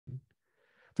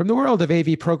From the world of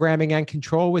AV programming and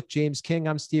control with James King,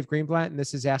 I'm Steve Greenblatt, and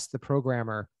this is Ask the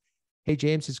Programmer. Hey,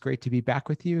 James, it's great to be back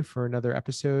with you for another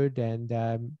episode,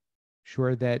 and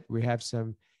sure that we have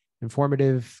some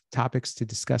informative topics to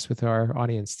discuss with our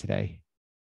audience today.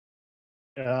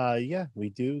 Yeah, we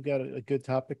do got a good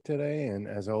topic today, and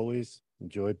as always,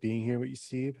 enjoy being here with you,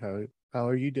 Steve. How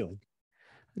are you doing?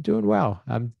 Doing well.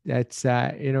 It's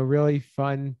really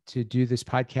fun to do this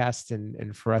podcast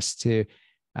and for us to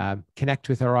connect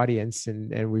with our audience,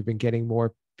 and we've been getting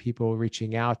more people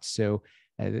reaching out. So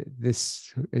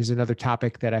this is another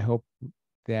topic that I hope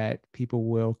that people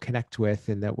will connect with,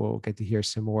 and that we'll get to hear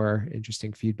some more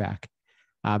interesting feedback.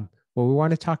 What we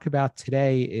want to talk about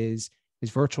today is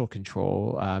virtual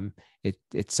control.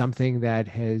 It's something that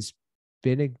has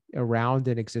been around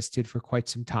and existed for quite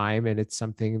some time, and it's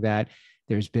something that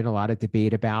there's been a lot of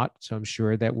debate about. So I'm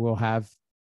sure that we'll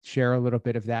share a little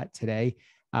bit of that today.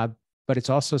 But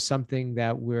it's also something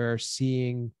that we're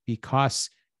seeing because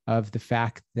of the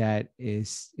fact that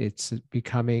it's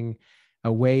becoming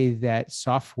a way that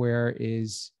software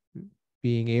is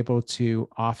being able to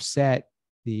offset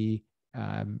the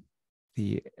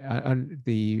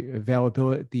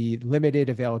availability, the limited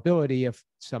availability of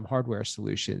some hardware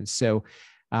solutions. So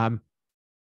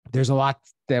there's a lot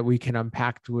that we can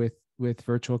unpack with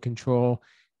virtual control.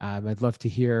 I'd love to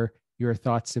hear your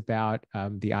thoughts about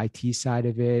the IT side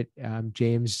of it,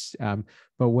 James.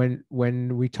 But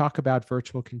when we talk about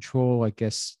virtual control, I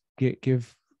guess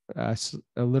give us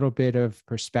a little bit of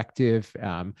perspective.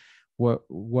 What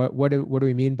do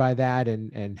we mean by that,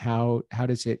 and how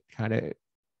does it kind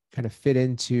of fit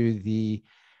into the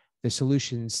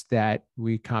solutions that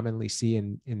we commonly see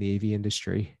in the AV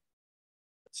industry?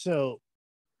 So,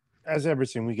 as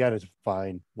everything, we got to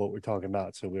define what we're talking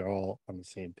about so we're all on the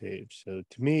same page. So,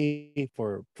 to me,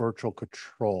 for virtual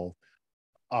control,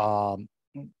 um,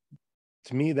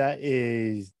 to me, that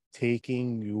is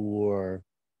taking your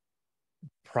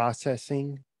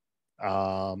processing,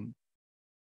 and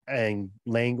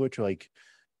language, like,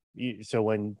 so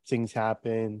when things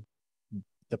happen,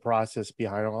 the process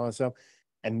behind all that stuff,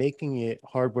 and making it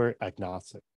hardware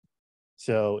agnostic.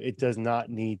 So it does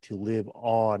not need to live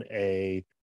on a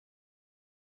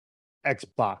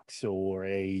Xbox or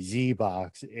a Z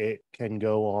box. It can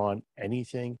go on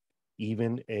anything,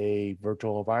 even a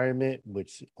virtual environment,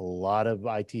 which a lot of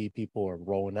IT people are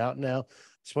rolling out now,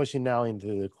 especially now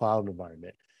into the cloud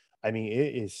environment. I mean,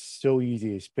 it is so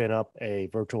easy to spin up a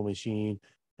virtual machine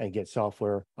and get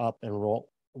software up and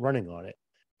running on it.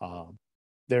 Um,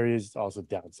 there is also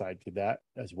downside to that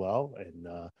as well, and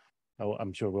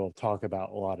I'm sure we'll talk about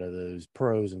a lot of those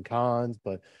pros and cons.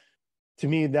 But to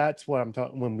me, that's what I'm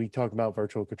talking when we talk about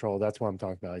virtual control. That's what I'm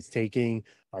talking about. It's taking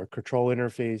our control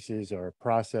interfaces, our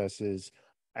processes,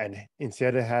 and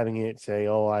instead of having it say,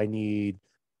 "Oh, I need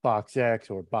box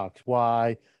X or box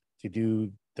Y to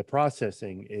do the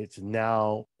processing," it's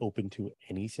now open to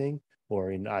anything,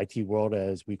 or in IT world,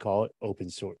 as we call it, open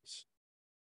source.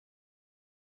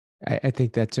 I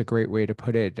think that's a great way to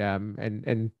put it.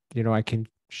 And I can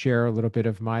share a little bit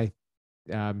of my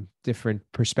different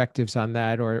perspectives on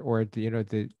that, or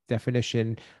the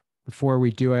definition. Before we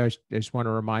do, I just want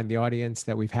to remind the audience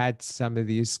that we've had some of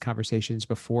these conversations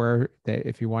before. That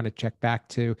if you want to check back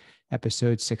to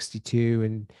episode 62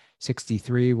 and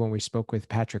 63, when we spoke with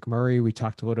Patrick Murray, we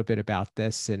talked a little bit about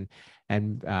this, and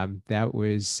that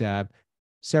was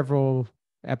several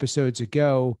episodes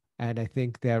ago. And I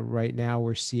think that right now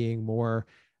we're seeing more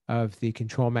of the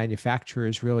control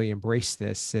manufacturers really embrace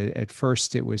this. At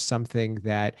first, it was something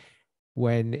that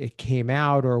when it came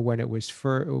out, or when it was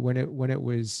when it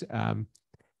was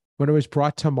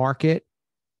brought to market,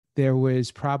 there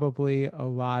was probably a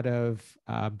lot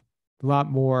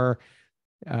more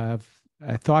of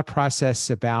a thought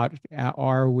process about,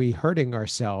 are we hurting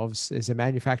ourselves? Is a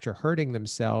manufacturer hurting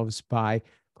themselves by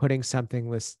putting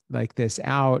something like this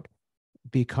out,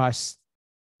 because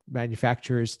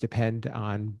manufacturers depend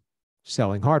on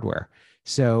selling hardware?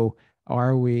 So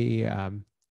are we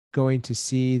going to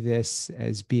see this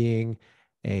as being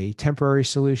a temporary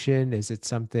solution? Is it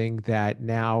something that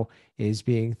now is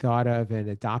being thought of and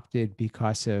adopted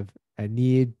because of a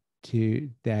need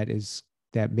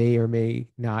that may or may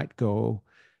not go,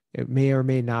 it may or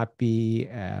may not be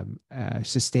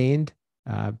sustained?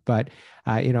 But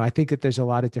I think that there's a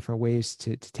lot of different ways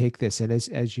to take this. And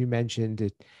as you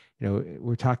mentioned,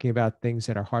 we're talking about things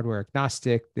that are hardware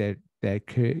agnostic, that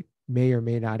may or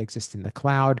may not exist in the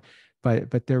cloud,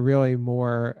 but they're really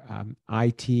more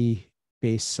IT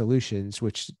based solutions,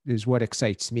 which is what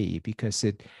excites me, because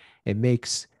it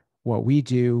makes what we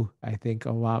do, I think,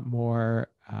 a lot more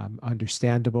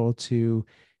understandable to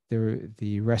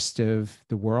the rest of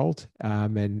the world,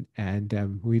 and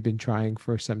we've been trying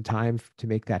for some time to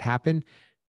make that happen.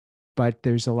 But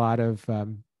there's a lot of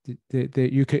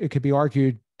you could, it could be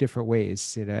argued different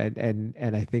ways,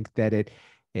 and I think that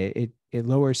it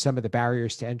lowers some of the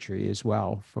barriers to entry as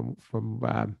well from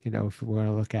if we want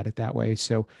to look at it that way.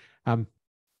 So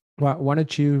why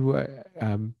don't you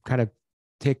kind of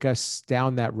take us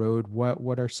down that road?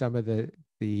 What are some of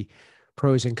the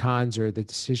pros and cons or the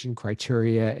decision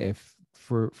criteria if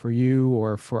for you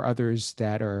or for others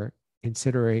that are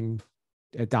considering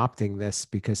adopting this,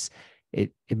 because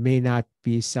it may not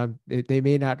be they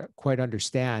may not quite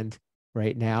understand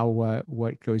right now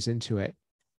what goes into it.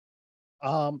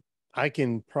 Um, I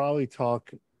can probably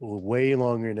talk way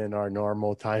longer than our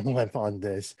normal time length on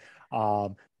this.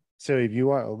 Um, so if you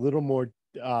want a little more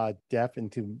depth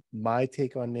into my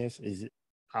take on this is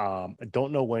I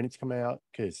don't know when it's coming out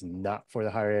because it's not for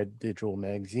the Higher Ed Digital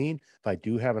magazine, but I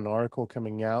do have an article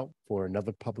coming out for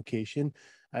another publication,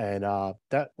 and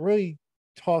that really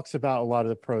talks about a lot of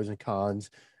the pros and cons,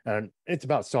 and it's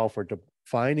about software to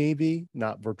define AV,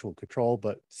 not virtual control,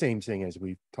 but same thing as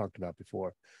we've talked about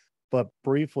before. But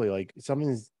briefly, like some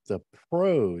of the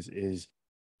pros is,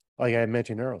 like I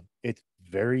mentioned earlier, it's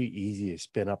very easy to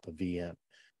spin up a VM.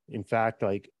 In fact,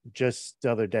 like just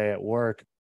the other day at work,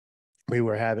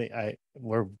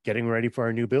 we're getting ready for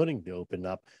our new building to open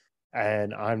up,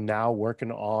 and I'm now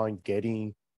working on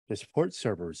getting the support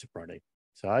servers running.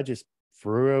 So I just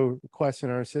threw a request in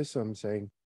our system saying,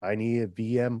 I need a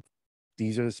VM.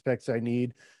 These are the specs I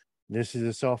need. This is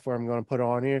the software I'm going to put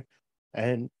on here.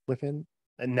 And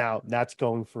now that's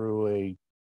going through a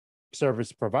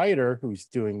service provider who's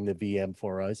doing the VM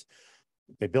for us.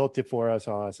 They built it for us,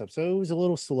 all that stuff. So it was a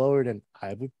little slower than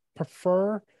I would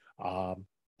prefer.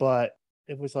 But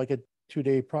it was like a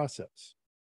 2-day process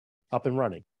up and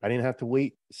running. I didn't have to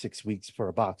wait 6 weeks for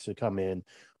a box to come in,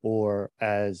 or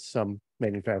as some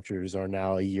manufacturers are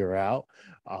now a year out.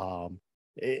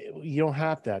 You don't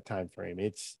have that time frame.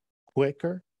 It's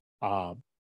quicker, um,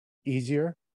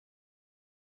 easier.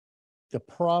 The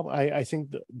problem, I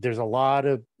think there's a lot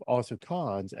of also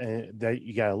cons and that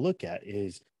you got to look at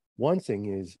is one thing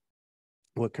is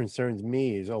what concerns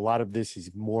me is a lot of this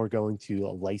is more going to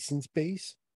a license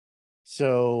base.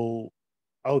 So,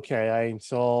 okay, I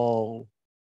install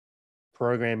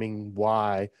programming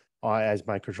Y as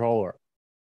my controller.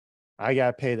 I got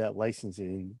to pay that license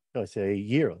in, let's say,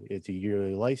 yearly. It's a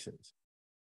yearly license.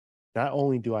 Not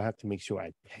only do I have to make sure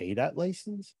I pay that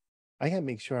license, I got to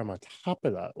make sure I'm on top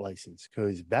of that license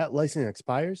because if that license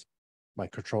expires, my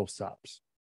control stops.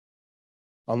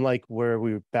 Unlike where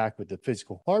we were back with the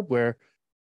physical hardware,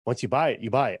 once you buy it,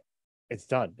 you buy it. It's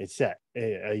done. It's set.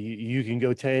 You can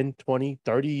go 10, 20,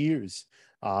 30 years.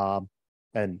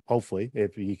 And hopefully,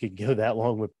 if you could go that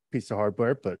long with a piece of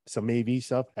hardware, but some AV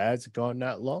stuff has gone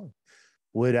that long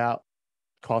without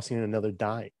costing another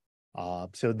dime.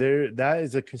 So that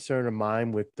is a concern of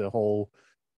mine with the whole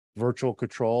virtual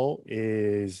control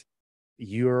is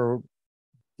you're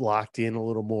locked in a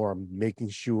little more, making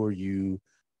sure you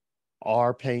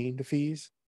are paying the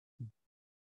fees.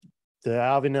 The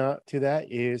avenue to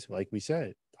that is, like we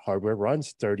said, hardware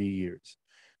runs 30 years.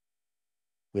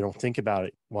 We don't think about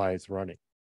it why it's running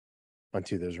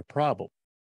until there's a problem.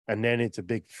 And then it's a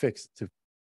big fix to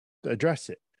address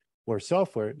it. Where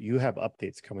software, you have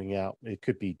updates coming out. It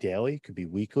could be daily, it could be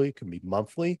weekly, it could be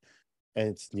monthly, and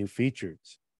it's new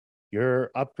features.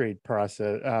 Your upgrade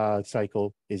process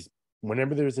cycle is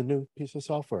whenever there's a new piece of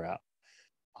software out.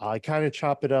 I kind of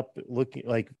chop it up looking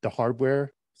like the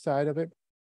hardware side of it.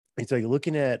 It's like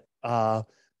looking at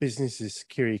businesses'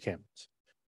 security cameras.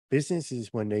 Businesses,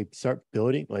 when they start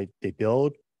building, like they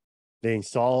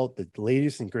install the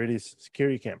latest and greatest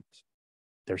security cameras.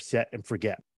 They're set and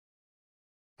forget.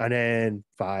 And then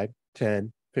 5,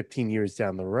 10, 15 years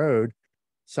down the road,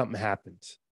 something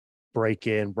happens. Break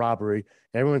in, robbery.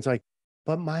 Everyone's like,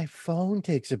 but my phone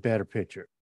takes a better picture.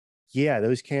 Yeah,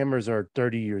 those cameras are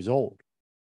 30 years old.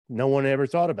 No one ever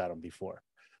thought about them before.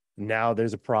 Now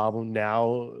there's a problem.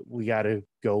 Now we got to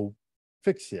go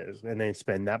fix this and then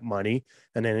spend that money.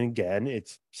 And then again,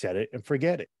 it's set it and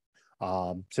forget it.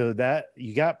 So that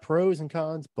you got pros and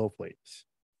cons both ways.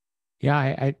 Yeah,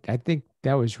 I think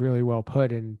that was really well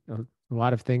put, and a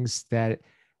lot of things that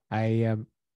I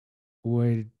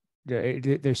would.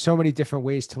 There's so many different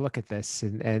ways to look at this,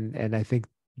 and I think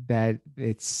that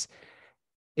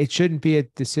it shouldn't be a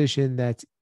decision that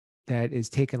is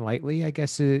taken lightly, I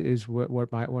guess is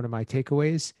what my one of my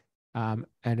takeaways. And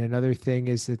another thing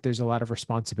is that there's a lot of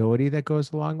responsibility that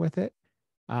goes along with it.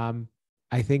 Um,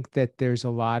 I think that there's a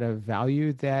lot of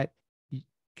value that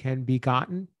can be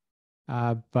gotten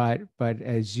But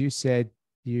as you said,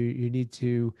 you need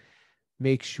to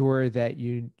make sure that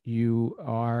you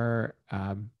are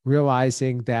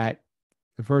realizing that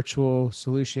the virtual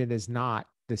solution is not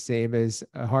the same as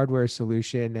a hardware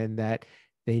solution, and that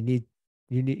they need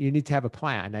you need to have a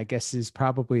plan, I guess, is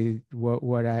probably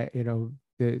what I,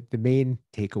 the main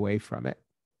takeaway from it.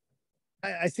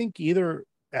 I think either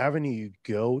avenue you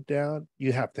go down,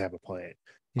 you have to have a plan.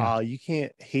 Yeah. You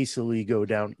can't hastily go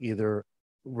down either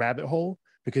rabbit hole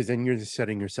because then you're just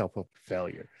setting yourself up for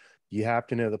failure. You have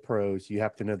to know the pros, you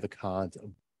have to know the cons of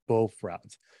both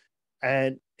routes.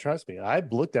 And trust me,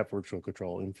 I've looked at virtual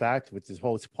control. In fact, with this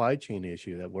whole supply chain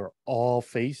issue that we're all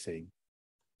facing,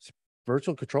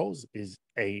 virtual controls is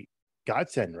a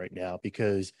godsend right now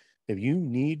because if you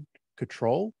need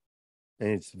control and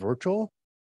it's virtual,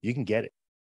 you can get it.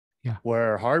 Yeah.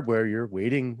 Where hardware, you're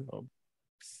waiting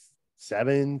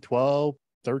 7, 12,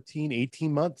 13,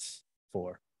 18 months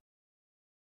for.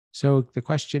 So the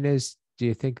question is, do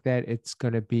you think that it's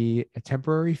going to be a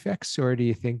temporary fix, or do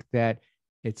you think that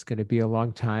it's going to be a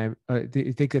long time? Do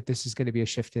you think that this is going to be a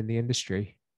shift in the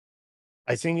industry?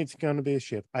 I think it's going to be a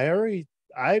shift.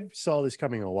 I saw this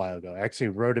coming a while ago. I actually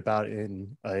wrote about it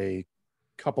in a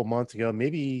couple months ago,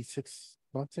 maybe 6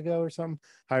 months ago or something.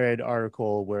 I read an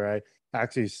article where I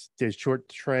actually did short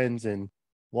trends and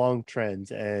long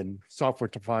trends, and software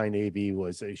defined AV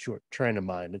was a short trend of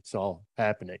mine. It's all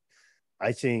happening.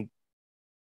 I think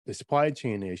the supply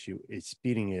chain issue is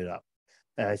speeding it up.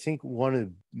 And I think one of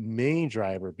the main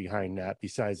driver behind that,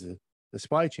 besides the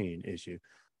supply chain issue,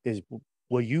 is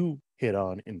what you hit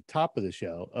on in the top of the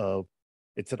show of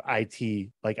it's an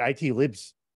IT, like IT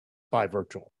lives by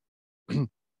virtual.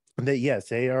 That yes,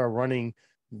 they are running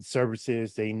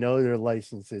services, they know their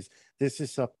licenses. This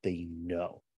is stuff they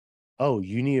know. Oh,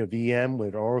 you need a VM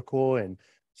with Oracle and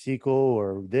SQL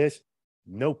or this?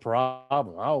 No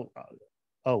problem.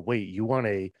 Oh, wait, you want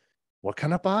a what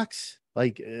kind of box?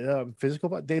 Like physical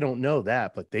box? They don't know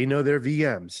that, but they know their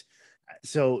VMs.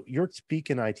 So you're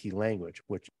speaking IT language,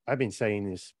 which I've been saying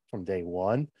this from day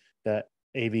one that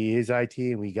AV is IT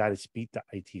and we got to speak the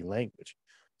IT language.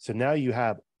 So now you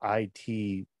have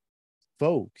IT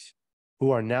folks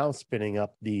who are now spinning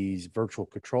up these virtual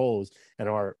controls and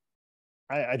are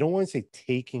I don't want to say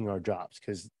taking our jobs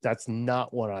because that's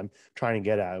not what I'm trying to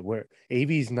get at. Where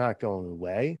AV is not going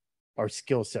away, our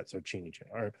skill sets are changing,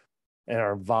 and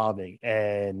are evolving.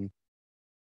 And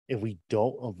if we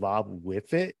don't evolve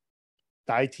with it,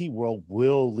 the IT world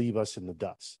will leave us in the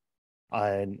dust.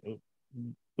 And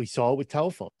we saw it with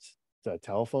telephones. The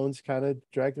telephones kind of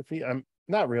dragged their feet. I'm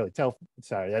not really.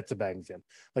 Sorry, that's a bad example.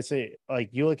 Let's say,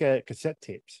 like, you look at cassette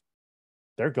tapes,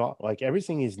 they're gone. Like,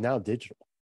 everything is now digital.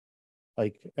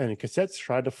 Like, and cassettes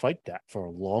tried to fight that for a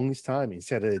longest time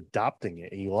instead of adopting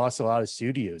it. And you lost a lot of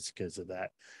studios because of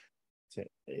that. So,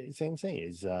 same thing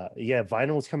is, yeah,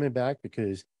 vinyl is coming back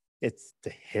because it's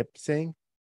the hip thing.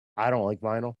 I don't like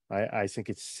vinyl. I think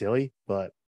it's silly,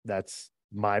 but that's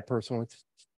my personal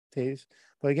taste.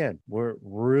 But again, we're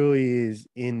really is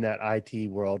in that IT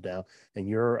world now, and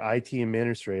your IT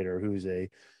administrator who's a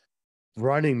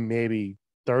running maybe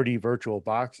 30 virtual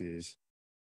boxes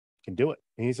can do it.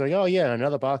 And he's like, oh yeah,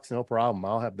 another box, no problem.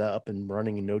 I'll have that up and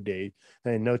running in no day,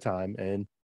 in no time. And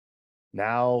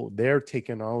now they're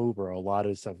taking over a lot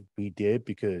of stuff we did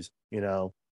because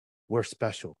we're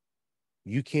special.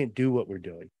 You can't do what we're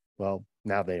doing. Well,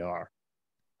 now they are.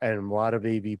 And a lot of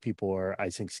AV people are, I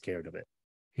think, scared of it.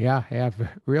 Yeah, yeah,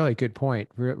 really good point.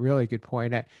 Really good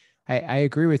point. I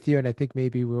agree with you, and I think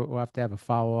maybe we'll have to have a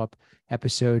follow-up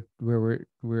episode where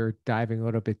we're diving a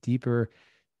little bit deeper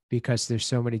because there's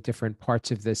so many different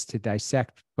parts of this to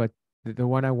dissect. But the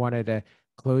one I wanted to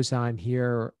close on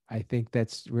here, I think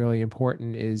that's really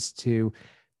important, is to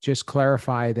just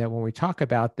clarify that when we talk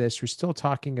about this, we're still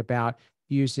talking about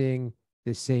using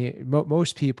the same,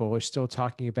 most people are still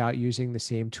talking about using the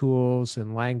same tools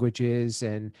and languages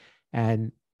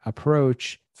and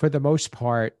approach for the most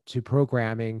part to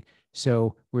programming.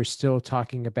 So we're still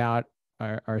talking about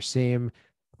our same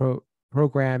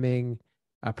programming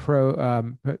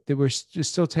that we're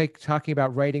still talking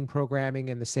about writing programming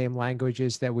in the same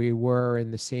languages that we were,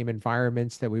 in the same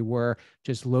environments that we were,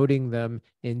 just loading them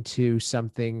into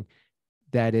something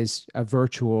that is a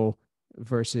virtual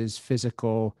versus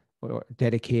physical or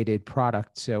dedicated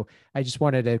product. So I just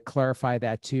wanted to clarify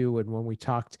that too. And when we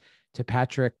talked to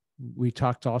Patrick, we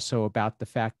talked also about the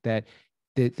fact that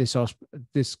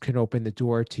this can open the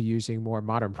door to using more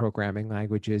modern programming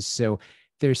languages. So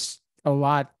there's a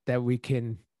lot that we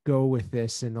can go with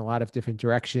this in a lot of different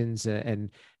directions, and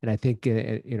I think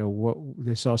what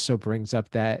this also brings up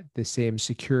that the same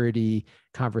security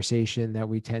conversation that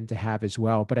we tend to have as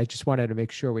well. But I just wanted to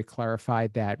make sure we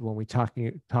clarified that when we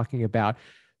talking about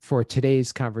for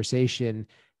today's conversation,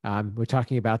 we're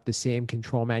talking about the same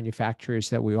control manufacturers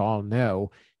that we all know,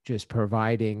 just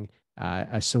providing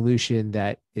a solution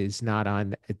that is not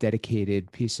on a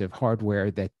dedicated piece of hardware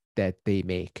that they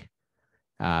make.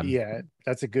 Um, Yeah,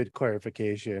 that's a good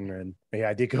clarification. And yeah,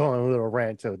 I did go on a little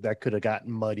rant, so that could have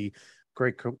gotten muddy.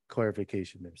 Great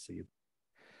clarification there, Steve.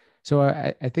 so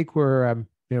I think we're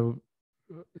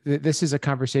this is a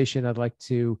conversation I'd like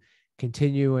to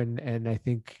continue, and I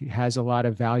think has a lot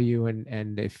of value.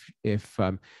 And if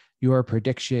your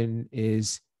prediction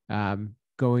is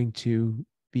going to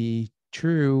be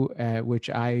true, which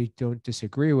I don't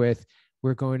disagree with,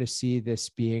 we're going to see this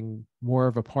being more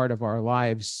of a part of our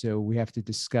lives. So we have to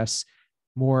discuss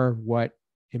more what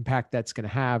impact that's going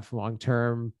to have long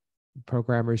term.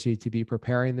 Programmers need to be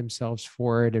preparing themselves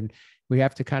for it, and we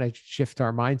have to kind of shift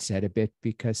our mindset a bit,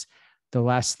 because the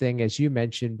last thing, as you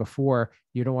mentioned before,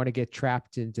 you don't want to get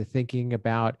trapped into thinking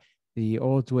about the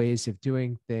old ways of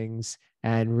doing things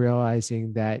and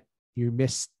realizing that you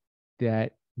missed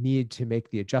that need to make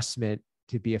the adjustment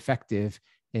to be effective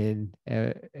in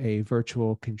a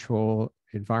virtual control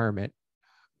environment.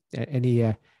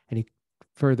 Any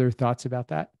further thoughts about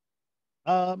that?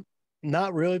 Um,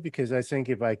 Not really, because I think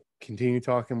if I continue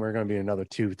talking, we're going to be another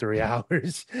 2, 3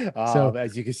 hours. So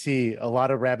As you can see, a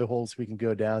lot of rabbit holes we can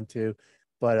go down to.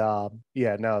 But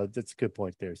yeah, no, that's a good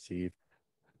point there, Steve.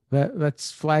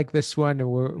 let's flag this one,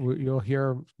 and you'll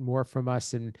hear more from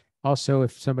us. And also,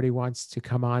 if somebody wants to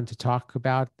come on to talk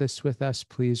about this with us,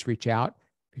 please reach out,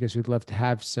 because we'd love to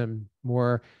have some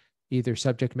more either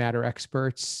subject matter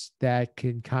experts that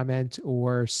can comment,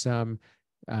 or some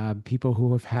people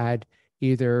who have had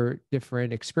either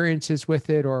different experiences with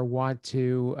it or want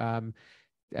to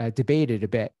debate it a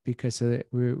bit, because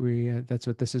that's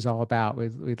what this is all about.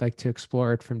 We'd like to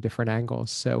explore it from different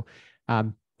angles. So,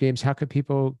 James, how can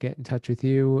people get in touch with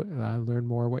you, learn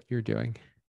more what you're doing?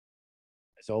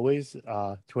 As always,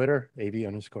 Twitter,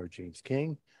 AV_James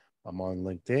King. I'm on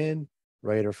LinkedIn,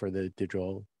 writer for the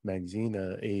digital magazine,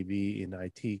 AV and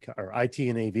IT, or IT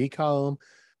and AV column.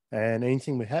 And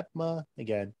anything with HEPMA,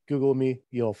 again, Google me,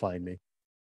 you'll find me.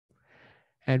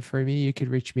 And for me, you could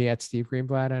reach me at Steve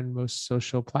Greenblatt on most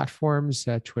social platforms.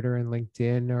 Twitter and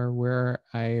LinkedIn are where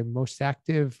I am most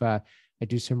active. I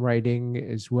do some writing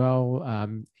as well,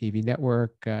 AV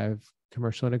Network,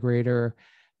 Commercial Integrator,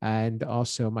 and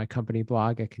also my company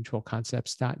blog at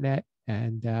controlconcepts.net.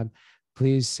 And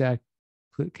please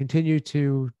continue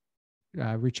to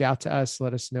reach out to us.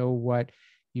 Let us know what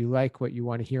you like, what you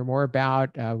want to hear more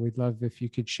about. We'd love if you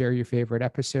could share your favorite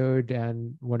episode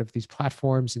on one of these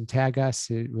platforms and tag us.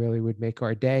 It really would make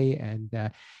our day.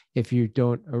 And if you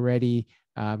don't already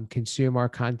consume our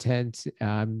content,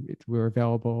 we're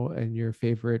available in your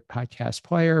favorite podcast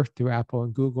player through Apple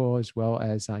and Google, as well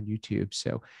as on YouTube.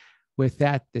 So with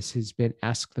that, this has been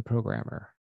Ask the Programmer.